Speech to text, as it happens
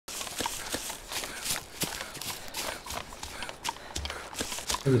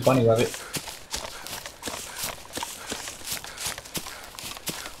It was funny, rabbit.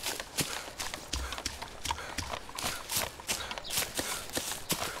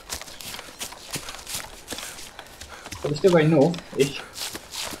 But we're still going north-ish.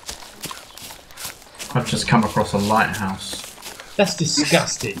 I've just come across a lighthouse. That's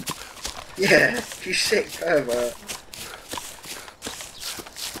disgusting. Yeah, you sick pervert.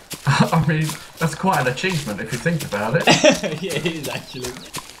 I mean, that's quite an achievement if you think about it. Yeah, it is actually.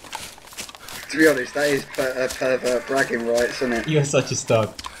 To be honest, that is pervert bragging rights, isn't it? You're such a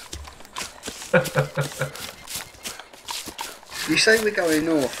stud. You say we're going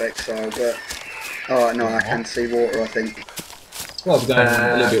north, Exile, but... Oh, no, I can see water, I think. Well, we're going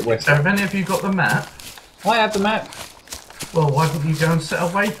a little bit west. Have any of you got the map? I have the map. Well, why wouldn't you go and set a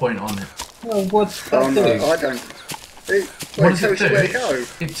waypoint on it? Well, what's that Oh, no, do? I don't... What it does it tells you do? where to go.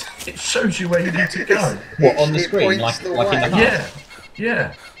 It shows you where you need to go. What, on the It screen? points Like the in the way. hub?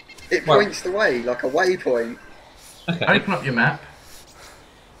 Yeah. It Well- points the way, like a waypoint. Okay. Open up your map.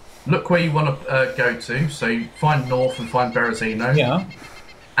 Look where you want to go to. So you find north and find Berezino. Yeah.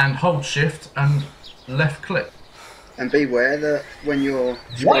 And hold shift and left click. And beware that when you're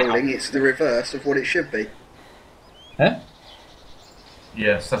scrolling, it's the reverse of what it should be. Huh?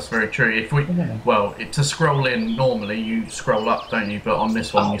 Yes, that's very true. If we, well, to scroll in normally you scroll up, don't you? But on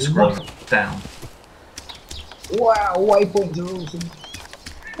this one you scroll down. Wow, waypoints are awesome.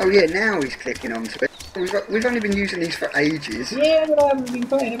 Oh yeah, now he's clicking onto it. We've only been using these for ages. Yeah, but I haven't been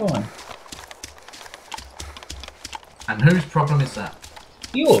playing, have I? And whose problem is that?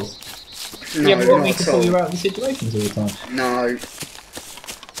 Yours. No, You haven't got me not to at pull you all. out of the situations all the time. No.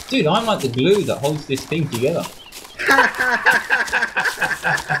 Dude, I'm like the glue that holds this thing together.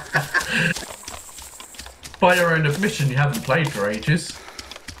 By your own admission, you haven't played for ages.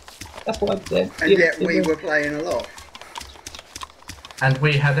 That's what I said. And yet we were playing a lot. And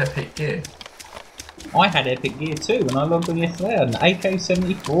we had epic gear. I had epic gear too when I logged on yesterday. I had an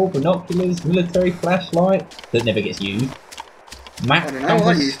AK-74, binoculars, military flashlight that never gets used. Map I don't know,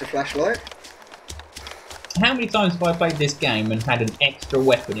 I used a flashlight. How many times have I played this game and had an extra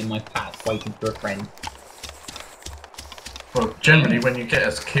weapon in my pack waiting for a friend? Well, generally when you get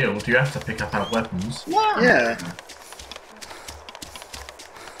us killed, you have to pick up our weapons. Yeah.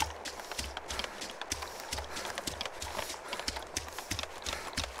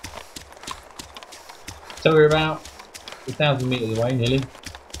 So we're about 1,000 metres away, nearly.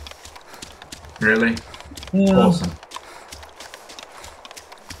 Really? Yeah. Awesome.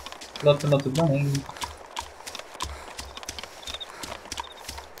 Lots and lots of running.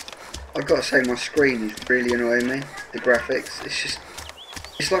 I've got to say my screen is really annoying me. The graphics,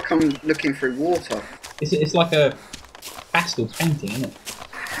 it's like I'm looking through water. It's like a pastel painting, isn't it?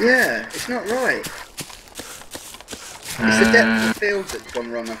 Yeah, it's not right. It's the depth of field that's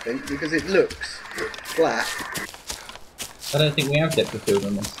gone wrong, I think, because it looks flat. I don't think we have depth of field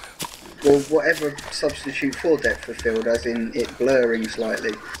on this. Well, whatever substitute for depth of field, as in it blurring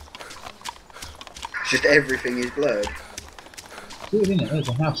slightly. It's just everything is blurred. Good, isn't it? There's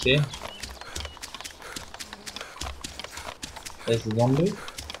a house here. There's the zombie.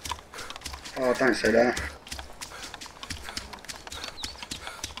 Oh, don't say that.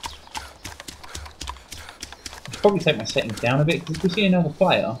 I should probably take my settings down a bit, because if we see another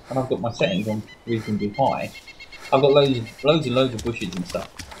player, and I've got my settings on reasonably high, I've got loads of bushes and stuff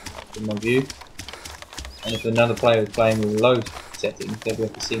in my view. And if another player is playing with low settings, they'll be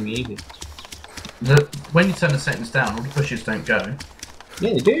able to see me easy. When you turn the settings down, all the bushes don't go.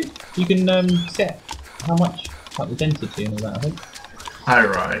 Yeah, they do. You can set how much, like the density and all that, I think. Oh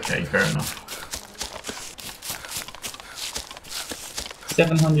right, okay, fair enough.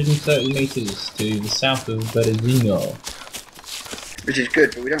 730 metres to the south of Berezino. Which is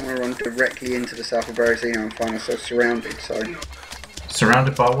good, but we don't want to run directly into the south of Berezino and find ourselves surrounded, so...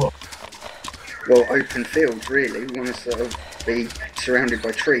 Surrounded by what? Well, open fields, really. We want to sort of be surrounded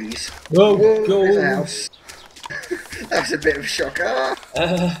by trees. Whoa, Whoa, go. there's a house. That was a bit of a shocker.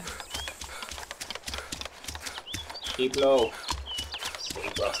 Keep low. Stay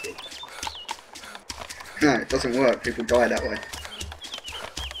busted. No, it doesn't work. People die that way.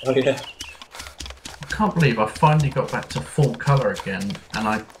 Oh yeah. I can't believe I finally got back to full colour again, and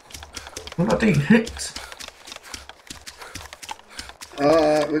I bloody hit.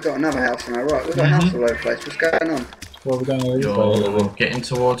 We've got another house on our right. We've got a house all over the place. What's going on? Well, we're going over this way a You're little bit. getting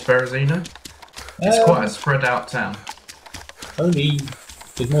towards Berezino. It's quite a spread out town. Holy,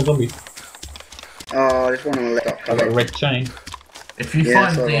 there's more zombies. Oh, there's one on the left. I've got a red chain. If you Yeah,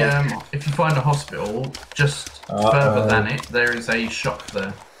 find so the if you find a hospital just further than it, there is a shop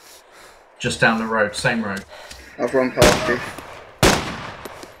there. Just down the road, same road. I've run past you.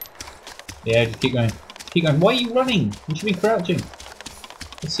 Yeah, just keep going. Keep going. Why are you running? You should be crouching.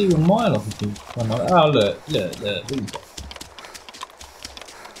 I see you a mile off of you. Oh, look. Look at that.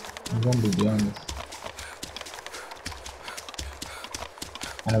 A zombie behind us.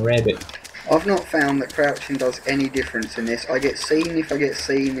 And a rabbit. I've not found that crouching does any difference in this. I get seen if I get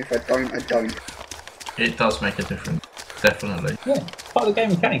seen, if I don't, I don't. It does make a difference, definitely. Yeah, part of the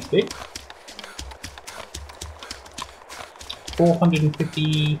game mechanics, dude.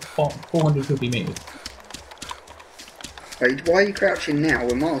 450 meters. Wait, why are you crouching now?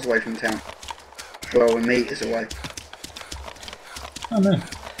 We're miles away from town. Well, we're meters away. Oh no. I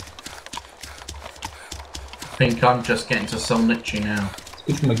think I'm just getting to some niche now.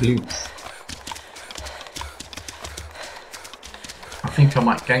 It's good for my glutes. I think I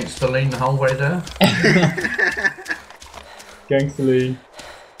might gangster lean the whole way there. Gangster lean.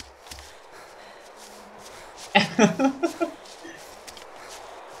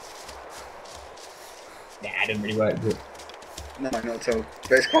 Nah, it didn't really work, but... No, not at all.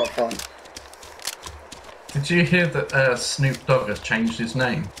 But it's quite fun. Did you hear that Snoop Dogg has changed his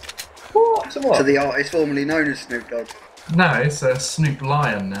name? What? To what? To the artist formerly known as Snoop Dogg. No, it's Snoop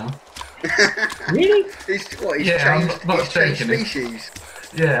Lion now. Really? He's Yeah, I'm changed, not he's changed joking. species.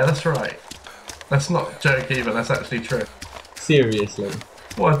 Yeah, that's right. That's not a joke either, that's actually true. Seriously.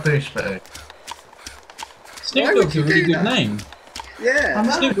 What a douchebag. Snoop Why Dogg's would a you really do good that? name.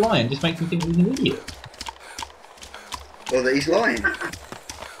 Yeah. Snoop Lion just makes me think he's an idiot. Or that he's lying.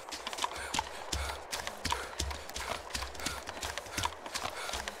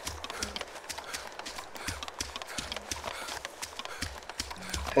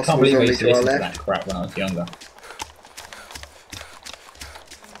 I can't Possible believe I zombie used to to our listen to left. that crap when I was younger.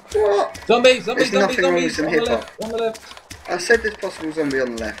 What? Zombies! There's Zombies! nothing wrong with Zombies! some On the hip-hop. left! On the left! I said there's possible zombie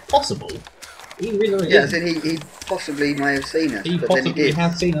on the left. Possible? He really Yeah, is. as in he possibly may have seen us, He but then he possibly did.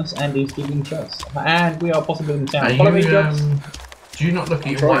 has seen us and is giving shots. And we are possibly in town. Are Follow me, you, Jobs. do you not look at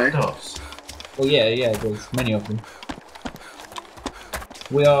I'm your white trying. dots? Well, yeah, there's many of them.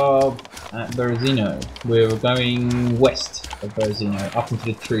 We are at Berezino. We're going west of Berezino, up into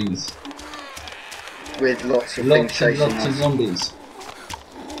the trees. With lots of things Lots and chasing lots of us. zombies.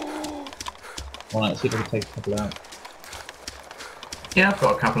 Right, let's see if I can take a couple out. Yeah, I've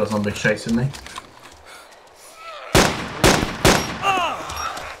got a couple of zombies chasing me.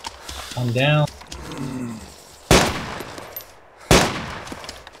 I'm down.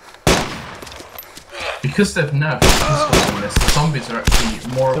 Because they've nerfed pistols in this, the zombies are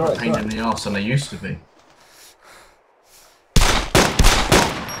actually more of a It's pain alright. in the arse than they used to be.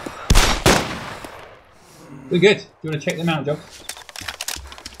 We're good. Do you want to check them out, Job?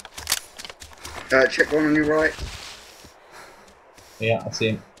 Check one on your right. Yeah, I see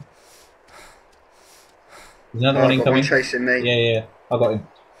him. There's another Oh, one I've got one incoming. chasing me. Yeah, I got him.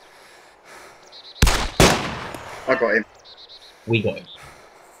 I got him. We got him.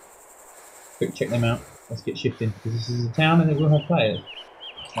 Quick, check them out. Let's get shifting. Because this is a town and they will have players.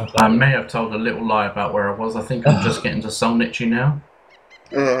 I may have told a little lie about where I was. I think I'm just getting to Solnichi now.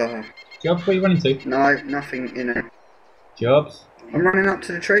 Jobs, where are you running to? No, nothing in it. Jobs? I'm running up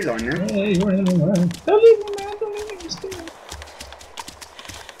to the tree line now. Yeah, you're running around. Don't leave me, man. Don't leave me. I'm scared.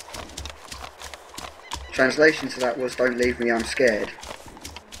 Translation to that was, don't leave me, I'm scared.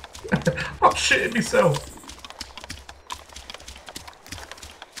 I'm shitting myself.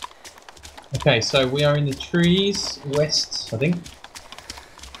 Okay, so we are in the trees west, I think.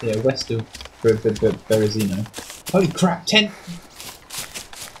 Yeah, west of Berezino. Holy crap, 10!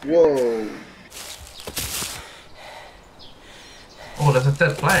 Whoa. Oh, there's a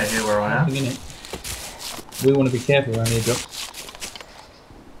dead player here where I am. Nothing in it. We want to be careful around here, Job.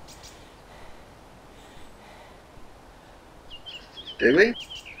 Do we?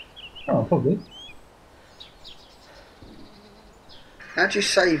 Oh, probably. How'd you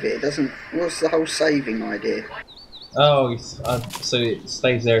save it? It doesn't. What's the whole saving idea? Oh, so it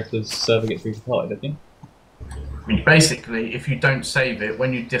stays there if the server gets restarted, I think. I mean, basically, if you don't save it,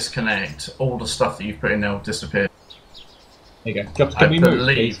 when you disconnect, all the stuff that you've put in there will disappear. There you go. Jobs, I can we move,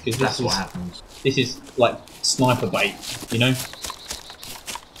 believe please? that's Because what happens. this is like sniper bait, you know?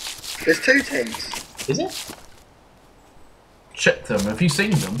 There's 2 tents. Is it? Check them. Have you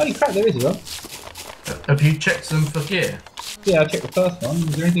seen them? Holy crap, there is as well. Have you checked them for gear? Yeah, I checked the first one.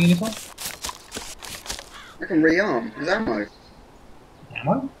 Is there anything in this one? I can rearm. There's ammo.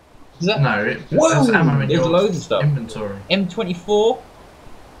 Ammo? Is that? No, Whoa! there's ammo in There's your loads of stuff. inventory. M24,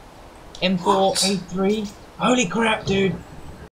 M4, What? A3. Holy crap, dude!